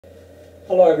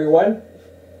Hello everyone.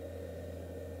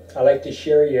 I'd like to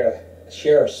share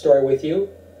a story with you.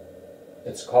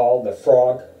 It's called The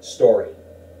Frog Story.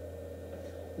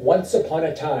 Once upon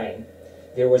a time,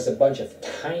 there was a bunch of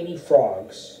tiny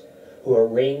frogs who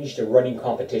arranged a running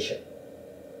competition.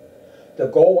 The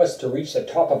goal was to reach the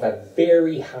top of a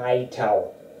very high tower.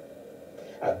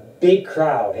 A big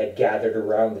crowd had gathered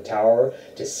around the tower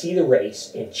to see the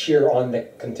race and cheer on the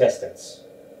contestants.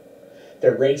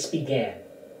 The race began.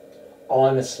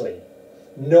 Honestly,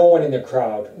 no one in the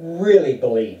crowd really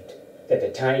believed that the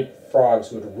tiny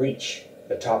frogs would reach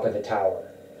the top of the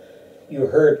tower. You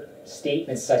heard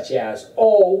statements such as,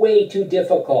 "Oh, way too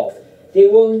difficult. They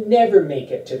will never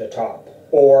make it to the top."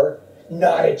 Or,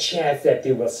 "Not a chance that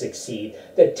they will succeed.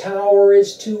 The tower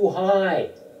is too high."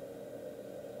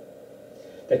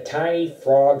 The tiny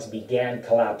frogs began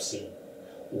collapsing,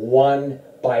 one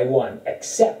by one,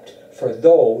 except for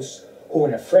those who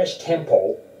in a fresh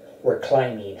tempo were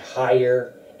climbing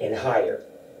higher and higher.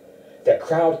 The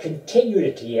crowd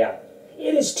continued to yell,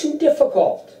 "It is too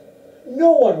difficult.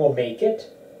 No one will make it."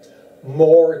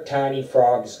 More tiny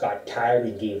frogs got tired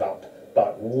and gave up,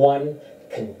 but one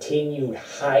continued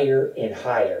higher and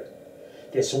higher.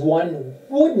 This one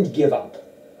wouldn't give up.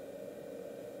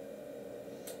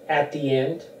 At the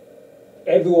end,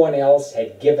 everyone else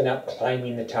had given up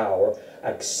climbing the tower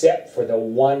except for the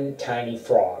one tiny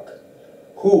frog,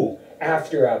 who,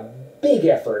 after a big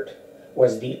effort,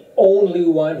 was the only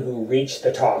one who reached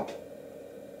the top.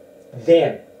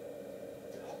 Then,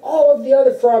 all of the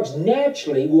other frogs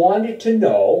naturally wanted to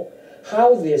know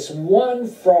how this one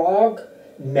frog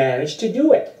managed to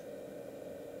do it.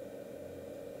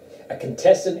 A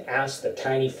contestant asked the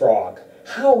tiny frog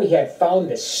how he had found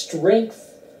the strength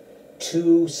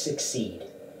to succeed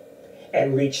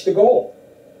and reach the goal.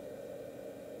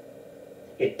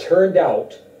 It turned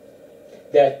out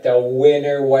that the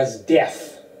winner was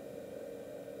deaf.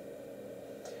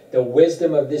 The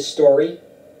wisdom of this story: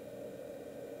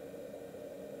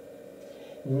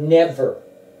 never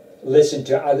listen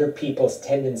to other people's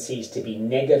tendencies to be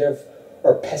negative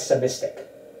or pessimistic,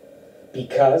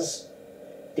 because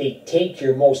they take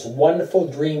your most wonderful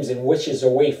dreams and wishes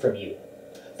away from you,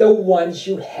 the ones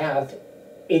you have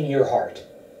in your heart.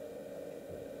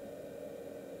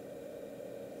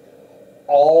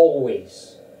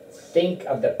 Always think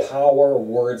of the power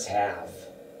words have,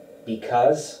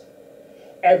 because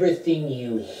everything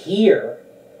you hear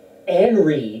and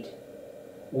read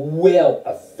will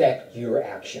affect your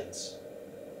actions.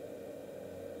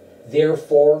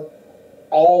 Therefore,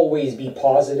 always be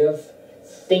positive,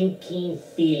 thinking,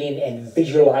 feeling, and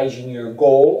visualizing your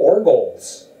goal or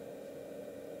goals.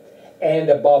 And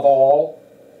above all,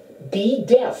 be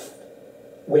deaf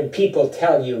when people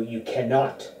tell you you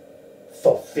cannot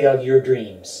fulfill your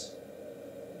dreams.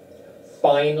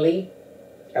 Finally,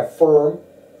 affirm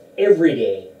every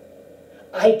day,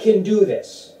 "I can do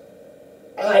this.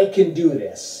 I can do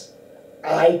this.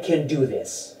 I can do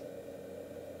this."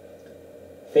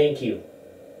 Thank you.